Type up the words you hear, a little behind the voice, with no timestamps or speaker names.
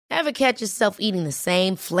Ever catch yourself eating the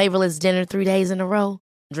same flavorless dinner 3 days in a row?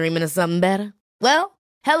 Dreaming of something better? Well,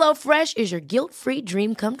 HelloFresh is your guilt-free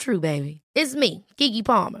dream come true, baby. It's me, Keke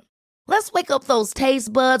Palmer. Let's wake up those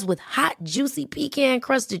taste buds with hot, juicy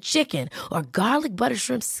pecan-crusted chicken or garlic butter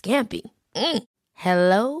shrimp scampi.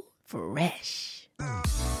 Hello Fresh.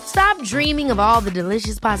 Stop dreaming of all the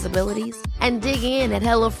delicious possibilities and dig in at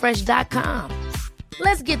HelloFresh.com.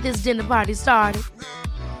 Let's get this dinner party started.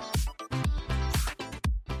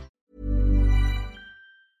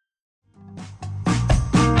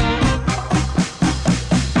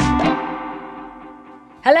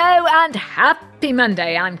 Hello and happy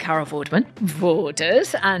Monday. I'm Carol Vorderman,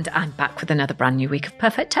 Vorders, and I'm back with another brand new week of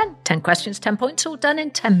Perfect 10. 10 questions, 10 points, all done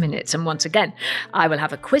in 10 minutes. And once again, I will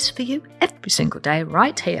have a quiz for you every single day,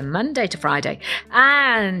 right here, Monday to Friday.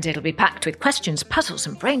 And it'll be packed with questions, puzzles,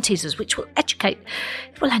 and brain teasers, which will educate,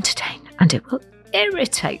 it will entertain, and it will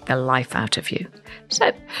irritate the life out of you.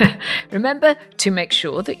 So remember to make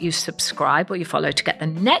sure that you subscribe or you follow to get the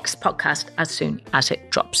next podcast as soon as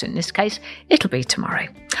it drops. In this case, it'll be tomorrow.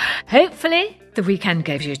 Hopefully the weekend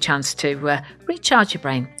gave you a chance to recharge your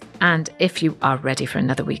brain. And if you are ready for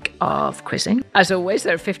another week of quizzing, as always,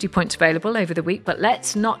 there are 50 points available over the week, but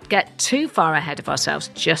let's not get too far ahead of ourselves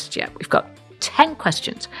just yet. We've got 10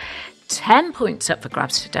 questions, 10 points up for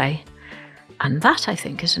grabs today. And that, I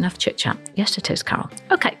think, is enough chit-chat. Yes, it is, Carol.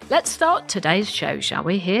 OK, let's start today's show, shall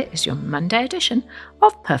we? Here is your Monday edition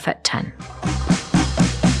of Perfect 10.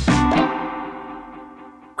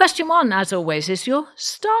 Question 1, as always, is your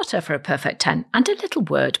starter for a Perfect 10 and a little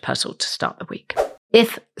word puzzle to start the week.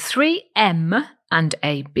 If 3M and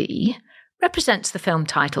a B represents the film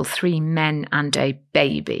title 3 Men and a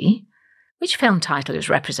Baby, which film title is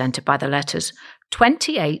represented by the letters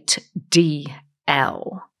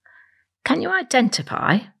 28DL? Can you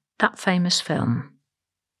identify that famous film?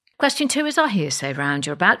 Question 2 is our hearsay round.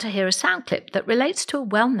 You're about to hear a sound clip that relates to a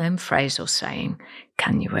well-known phrase or saying.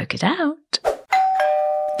 Can you work it out?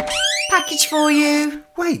 Package for you.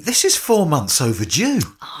 Wait, this is 4 months overdue.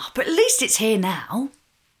 Oh, but at least it's here now.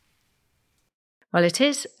 Well, it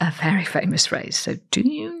is a very famous phrase, so do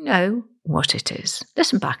you know what it is?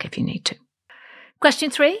 Listen back if you need to.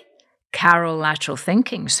 Question 3. Carol lateral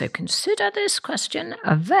thinking, so consider this question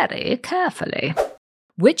very carefully.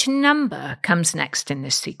 Which number comes next in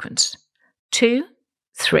this sequence? 2,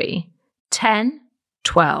 3, 10,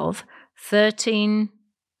 12, 13,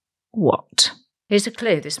 what? Here's a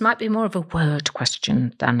clue. This might be more of a word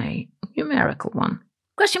question than a numerical one.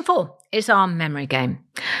 Question 4 is our memory game,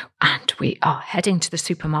 and we are heading to the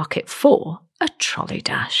supermarket for a trolley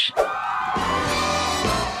dash.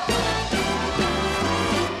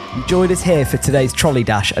 Join us here for today's trolley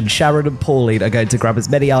dash, and Sharon and Pauline are going to grab as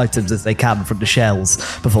many items as they can from the shelves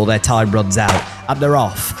before their time runs out, and they're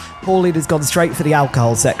off. Pauline has gone straight for the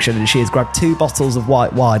alcohol section and she has grabbed 2 bottles of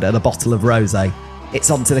white wine and a bottle of rosé. It's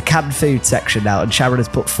on to the canned food section now, and Sharon has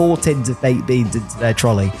put 4 tins of baked beans into their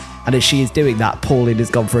trolley, and as she is doing that, Pauline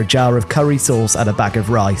has gone for a jar of curry sauce and a bag of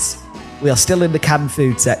rice. We are still in the canned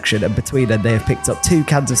food section, and between them they have picked up 2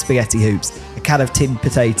 cans of spaghetti hoops, a can of tinned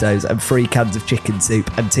potatoes and 3 cans of chicken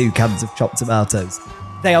soup and 2 cans of chopped tomatoes.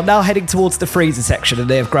 They are now heading towards the freezer section, and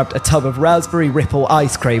they have grabbed a tub of raspberry ripple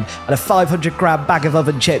ice cream and a 500-gram bag of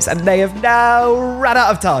oven chips, and they have now run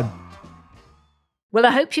out of time. Well,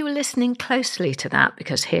 I hope you were listening closely to that,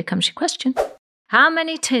 because here comes your question. How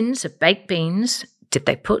many tins of baked beans did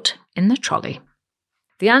they put in the trolley?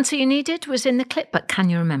 The answer you needed was in the clip, but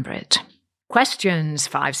can you remember it? Questions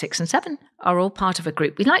 5, 6 and 7 are all part of a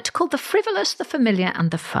group we like to call the frivolous, the familiar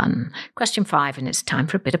and the fun. Question 5, and it's time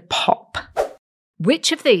for a bit of pop.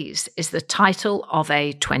 Which of these is the title of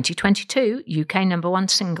a 2022 UK #1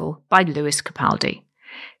 single by Lewis Capaldi?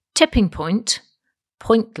 Tipping Point,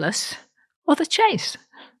 Pointless, or The Chase?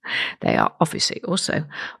 They are obviously also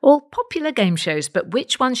all popular game shows, but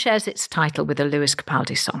which one shares its title with a Lewis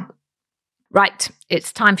Capaldi song? Right,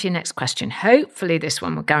 it's time for your next question. Hopefully this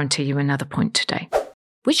one will guarantee you another point today.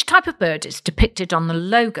 Which type of bird is depicted on the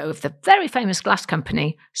logo of the very famous glass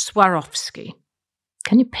company Swarovski?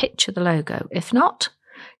 Can you picture the logo? If not,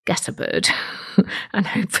 guess a bird and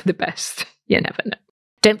hope for the best. You never know.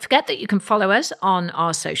 Don't forget that you can follow us on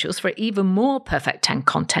our socials for even more Perfect 10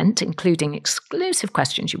 content, including exclusive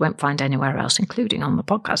questions you won't find anywhere else, including on the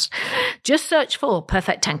podcast. Just search for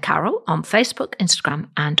Perfect 10 Carol on Facebook, Instagram,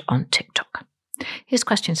 and on TikTok. Here's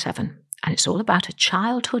question 7, and it's all about a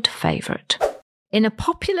childhood favourite. In a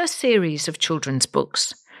popular series of children's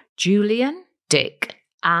books, Julian, Dick,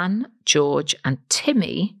 Anne, George, and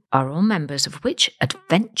Timmy are all members of which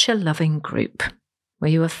adventure-loving group? Were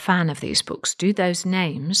you a fan of these books? Do those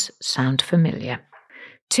names sound familiar?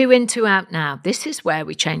 2 in, 2 out now. This is where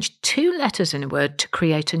we change 2 letters in a word to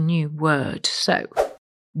create a new word. So,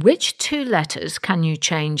 which 2 letters can you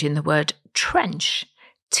change in the word trench,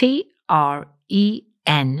 Trench,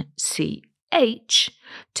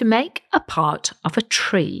 to make a part of a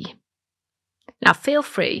tree? Now, feel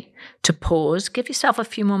free to pause, give yourself a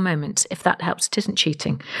few more moments if that helps. It isn't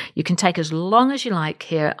cheating. You can take as long as you like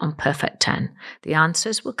here on Perfect 10. The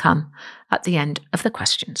answers will come at the end of the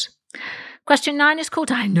questions. Question 9 is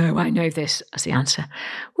called I Know This, as the answer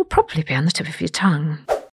will probably be on the tip of your tongue.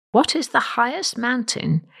 What is the highest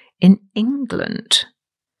mountain in England?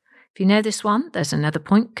 If you know this one, there's another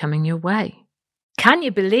point coming your way. Can you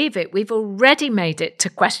believe it? We've already made it to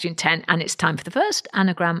question 10, and it's time for the first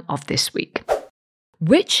anagram of this week.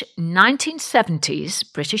 Which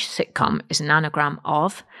 1970s British sitcom is an anagram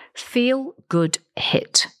of feel good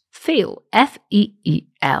hit? Feel,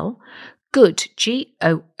 F-E-E-L, good,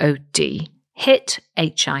 G-O-O-D, hit,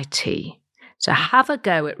 H-I-T. So have a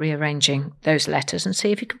go at rearranging those letters and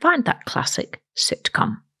see if you can find that classic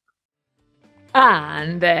sitcom.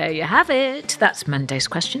 And there you have it. That's Monday's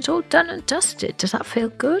questions all done and dusted. Does that feel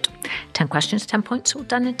good? 10 questions, 10 points, all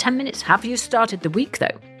done in 10 minutes. Have you started the week,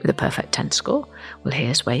 though, with a perfect 10 score? Well,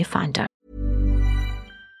 here's where you find out.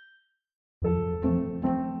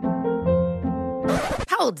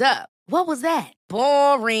 Hold up. What was that?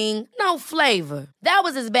 Boring. No flavor. That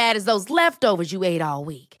was as bad as those leftovers you ate all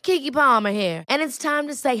week. Keke Palmer here. And it's time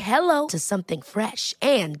to say hello to something fresh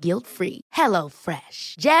and guilt-free. Hello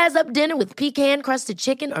Fresh. Jazz up dinner with pecan-crusted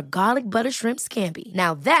chicken or garlic butter shrimp scampi.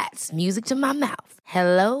 Now that's music to my mouth.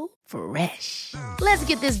 Hello Fresh. Let's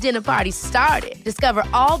get this dinner party started. Discover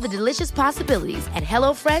all the delicious possibilities at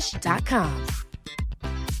hellofresh.com.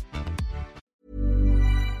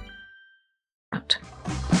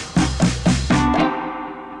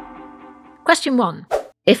 Question 1.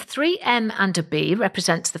 If 3M and a B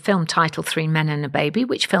represents the film title 3 Men and a Baby,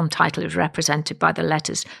 which film title is represented by the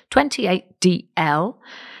letters 28DL?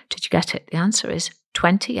 Did you get it? The answer is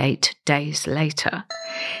 28 Days Later.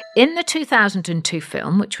 In the 2002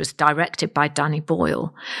 film, which was directed by Danny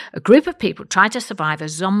Boyle, a group of people tried to survive a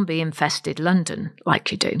zombie-infested London,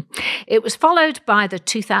 like you do. It was followed by the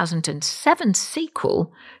 2007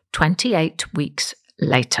 sequel, 28 Weeks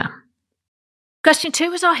Later. Question 2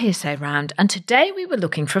 was our hearsay round, and today we were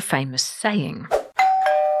looking for a famous saying.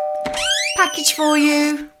 Package for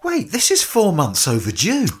you. Wait, this is 4 months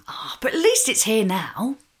overdue. Oh, but at least it's here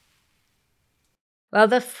now. Well,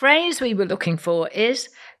 the phrase we were looking for is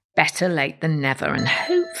better late than never, and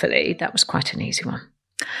hopefully that was quite an easy one.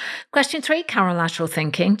 Question 3, carolateral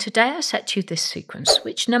thinking. Today I set you this sequence.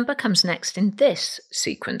 Which number comes next in this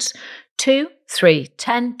sequence? 2, 3,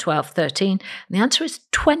 10, 12, 13. And the answer is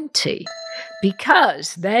 20,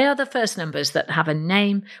 because they are the first numbers that have a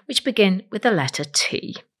name which begin with the letter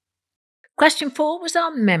T. Question 4 was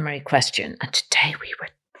our memory question, and today we were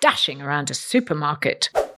dashing around a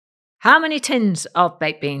supermarket. How many tins of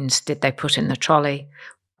baked beans did they put in the trolley?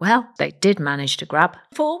 Well, they did manage to grab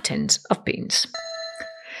 4 tins of beans.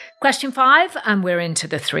 Question 5, and we're into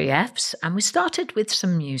the 3 Fs, and we started with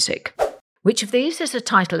some music. Which of these is the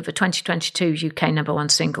title of a 2022 UK #1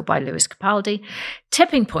 single by Lewis Capaldi?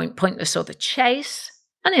 Tipping Point, Pointless or The Chase?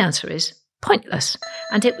 And the answer is Pointless.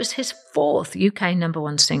 And it was his 4th UK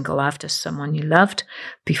 #1 single after Someone You Loved,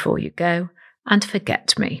 Before You Go, and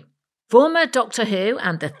Forget Me. Former Doctor Who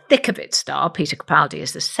and the Thick of It star Peter Capaldi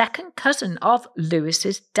is the second cousin of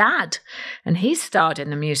Lewis's dad, and he starred in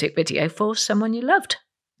the music video for Someone You Loved.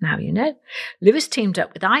 Now you know. Lewis teamed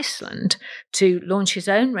up with Iceland to launch his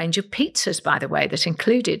own range of pizzas, by the way, that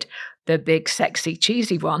included the big, sexy,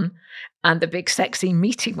 cheesy one and the big, sexy,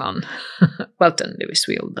 meaty one. Well done, Lewis.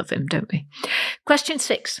 We all love him, don't we? Question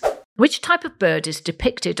 6. Which type of bird is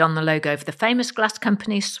depicted on the logo of the famous glass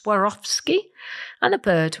company Swarovski? And the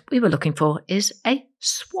bird we were looking for is a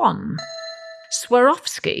swan.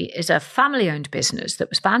 Swarovski is a family-owned business that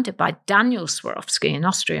was founded by Daniel Swarovski in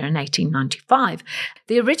Austria in 1895.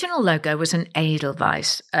 The original logo was an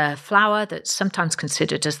Edelweiss, a flower that's sometimes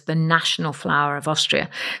considered as the national flower of Austria,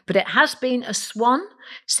 but it has been a swan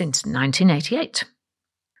since 1988.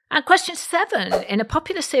 And question 7. In a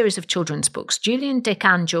popular series of children's books, Julian, Dick,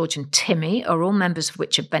 Anne, George and Timmy are all members of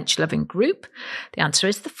which adventure-loving group? The answer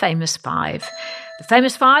is the Famous Five. The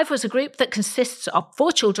Famous Five was a group that consists of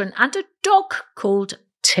 4 children and a dog called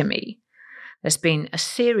Timmy. There's been a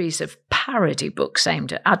series of parody books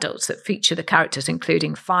aimed at adults that feature the characters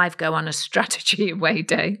including 5 go on a strategy away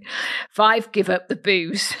day, 5 give up the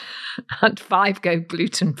booze, and 5 go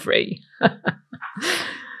gluten-free.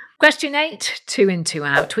 Question 8, 2 in, 2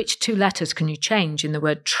 out. Which 2 letters can you change in the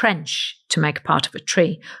word trench to make a part of a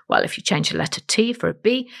tree? Well, if you change the letter T for a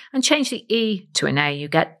B and change the E to an A, you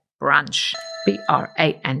get branch,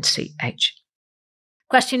 B-R-A-N-C-H.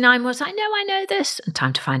 Question 9 was, I know this, and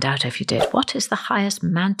time to find out if you did. What is the highest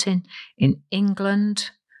mountain in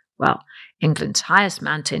England? Well, England's highest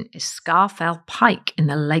mountain is Scafell Pike in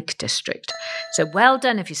the Lake District. So well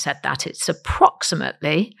done if you said that. It's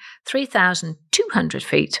approximately 3,200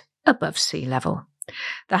 feet above sea level.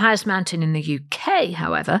 The highest mountain in the UK,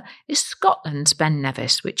 however, is Scotland's Ben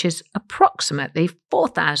Nevis, which is approximately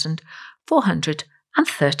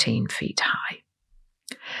 4,413 feet high.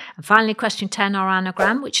 And finally, question 10, our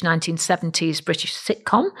anagram. Which 1970s British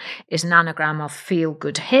sitcom is an anagram of Feel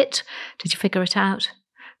Good Hit? Did you figure it out?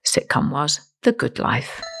 The sitcom was The Good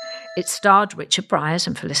Life. It starred Richard Bryars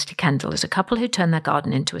and Felicity Kendall as a couple who turned their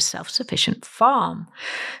garden into a self-sufficient farm.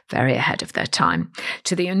 Very ahead of their time.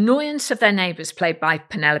 To the annoyance of their neighbours, played by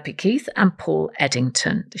Penelope Keith and Paul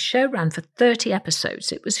Eddington. The show ran for 30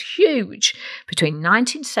 episodes. It was huge between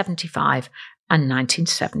 1975 and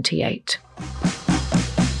 1978.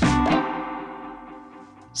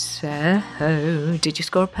 So, did you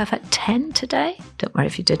score a perfect 10 today? Don't worry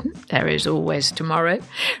if you didn't. There is always tomorrow.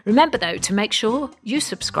 Remember, though, to make sure you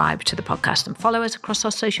subscribe to the podcast and follow us across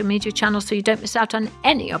our social media channels so you don't miss out on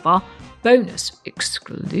any of our bonus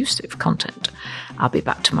exclusive content. I'll be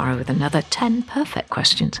back tomorrow with another 10 perfect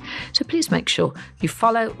questions. So please make sure you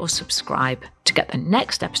follow or subscribe to get the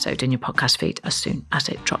next episode in your podcast feed as soon as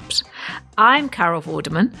it drops. I'm Carol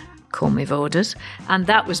Vorderman. Call me Vorders. And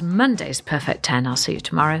that was Monday's Perfect 10. I'll see you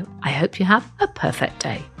tomorrow. I hope you have a perfect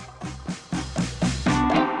day.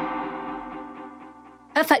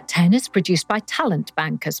 Perfect 10 is produced by Talent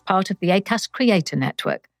Bank as part of the Acast Creator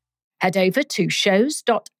Network. Head over to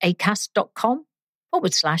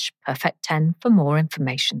shows.acast.com/perfect10 for more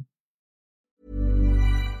information.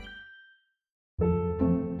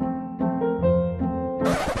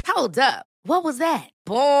 Hold up. What was that?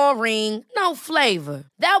 Boring. No flavor.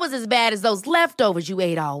 That was as bad as those leftovers you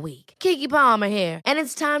ate all week. Keke Palmer here. And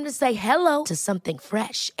it's time to say hello to something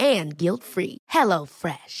fresh and guilt-free. Hello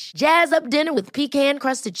Fresh. Jazz up dinner with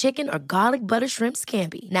pecan-crusted chicken or garlic butter shrimp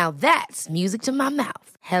scampi. Now that's music to my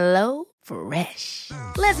mouth. Hello Fresh.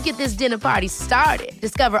 Let's get this dinner party started.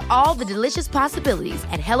 Discover all the delicious possibilities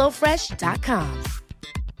at HelloFresh.com.